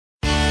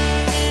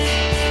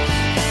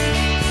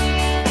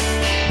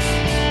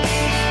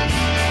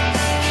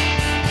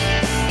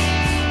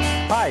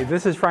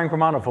this is Frank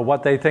Romano for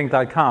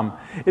whattheythink.com.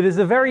 It is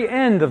the very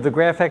end of the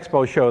Graph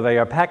Expo show. They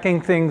are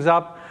packing things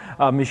up.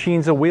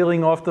 Machines are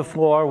wheeling off the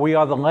floor. We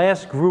are the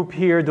last group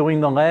here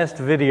doing the last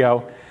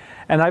video.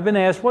 And I've been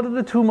asked, what are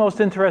the two most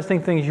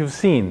interesting things you've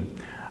seen?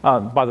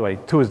 By the way,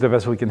 2 is the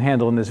best we can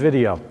handle in this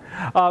video.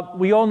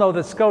 We all know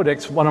that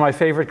Scodix, one of my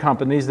favorite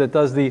companies that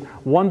does the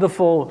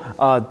wonderful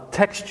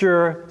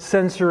texture,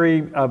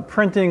 sensory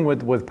printing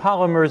with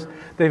polymers,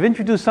 they've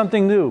introduced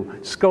something new,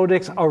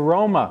 Scodix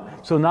Aroma.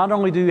 So not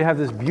only do you have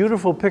this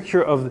beautiful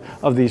picture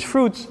of these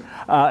fruits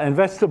and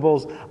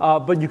vegetables,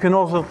 but you can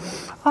also,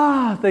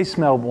 they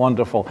smell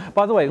wonderful.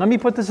 By the way, let me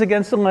put this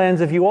against the lens.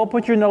 If you all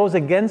put your nose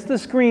against the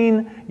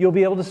screen, you'll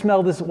be able to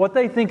smell this. What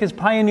they think has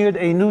pioneered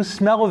a new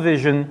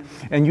smell-o-vision,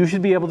 and you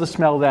should be able to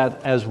smell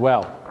that as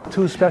well.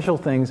 2 special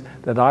things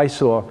that I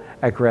saw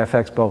at Graph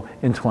Expo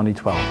in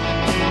 2012.